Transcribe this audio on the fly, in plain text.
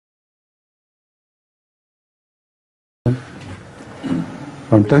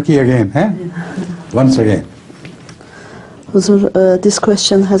From Turkey again, eh? Once again. Huzur, this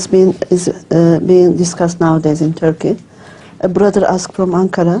question is being discussed nowadays in Turkey. A brother asked from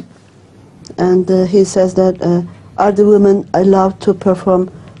Ankara, and he says that are the women allowed to perform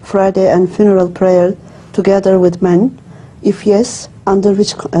Friday and funeral prayer together with men? If yes, under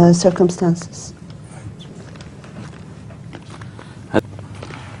which circumstances?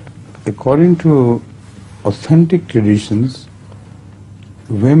 According to authentic traditions,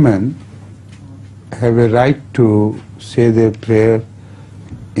 women have a right to say their prayer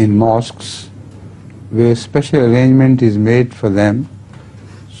in mosques where special arrangement is made for them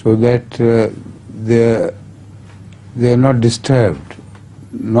so that they are not disturbed,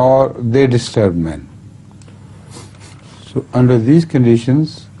 nor they disturb men. So under these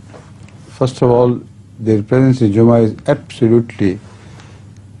conditions, first of all, their presence in Juma is absolutely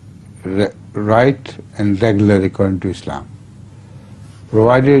right and regular according to Islam,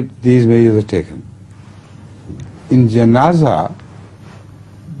 provided these measures are taken. In janaza,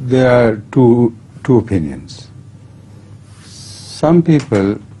 there are two opinions. Some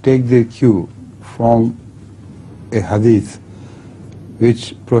people take their cue from a hadith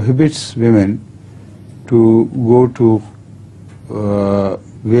which prohibits women to go to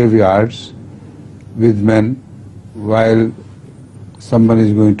graveyards with men while someone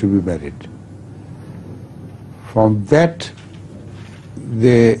is going to be buried. From that,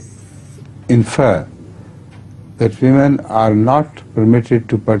 they infer that women are not permitted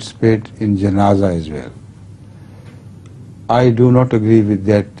to participate in janaza as well. I do not agree with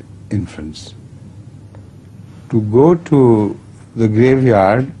that inference. To go to the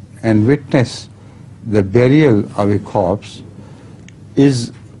graveyard and witness the burial of a corpse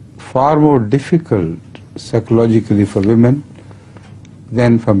is far more difficult psychologically for women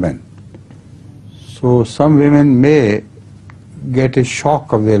than for men. So some women may get a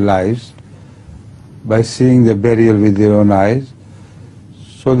shock of their lives by seeing the burial with their own eyes,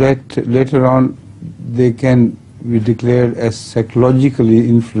 so that later on they can be declared as psychologically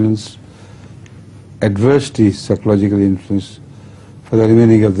influenced, adversely psychologically influenced for the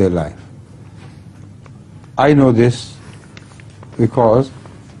remaining of their life. I know this because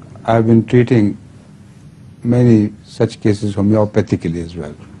I have been treating many such cases homeopathically as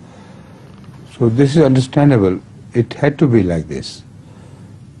well. So this is understandable. It had to be like this.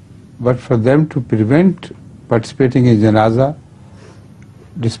 But for them to prevent participating in janaza,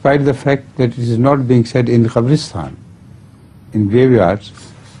 despite the fact that it is not being said in qabristan, in graveyards,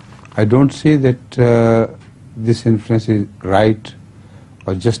 I don't see that this influence is right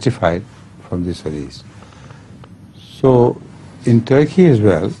or justified from this hadith. So in Turkey as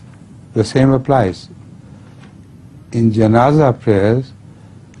well, the same applies. In janaza prayers,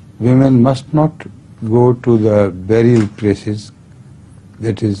 women must not go to the burial places,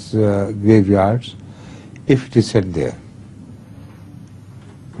 that is graveyards, if it is said there.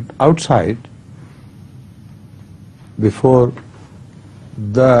 But outside, before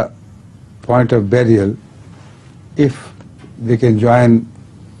the point of burial, if they can join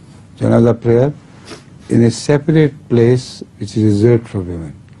janaza prayer in a separate place which is reserved for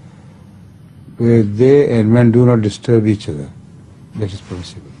women, where they and men do not disturb each other, that is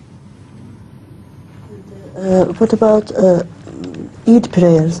permissible. What about Eid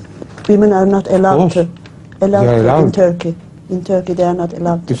prayers? Women are not allowed to in Turkey. In Turkey they are not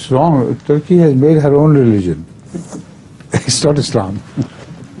allowed to. It's wrong. Turkey has made her own religion. It's not Islam.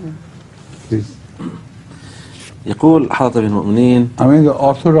 Please. يقول حضرة المؤمنين. I mean the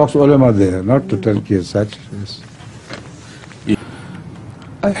Orthodox ulama there, not to Turkey as such. Yes.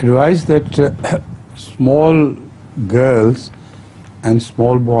 I advise that small girls and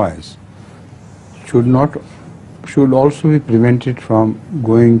small boys should also be prevented from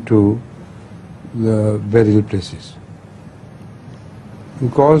going to the burial places.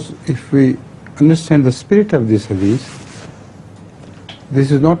 Because if we understand the spirit of this hadith,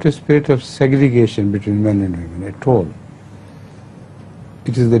 this is not a spirit of segregation between men and women at all.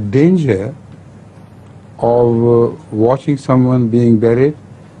 It is the danger of watching someone being buried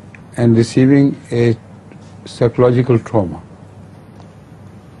and receiving a psychological trauma.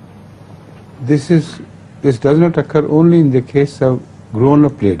 This does not occur only in the case of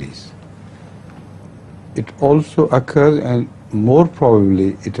grown-up ladies. It also occurs, and more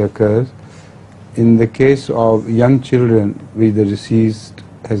probably it occurs, in the case of young children which the deceased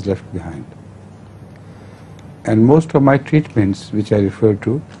has left behind. And most of my treatments which I refer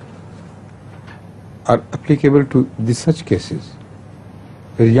to are applicable to such cases,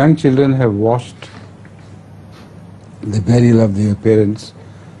 where young children have watched the burial of their parents,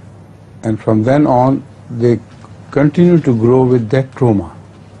 and from then on they continue to grow with that trauma.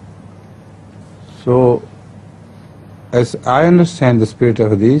 So, as I understand the spirit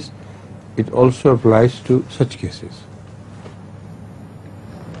of Hadith, it also applies to such cases.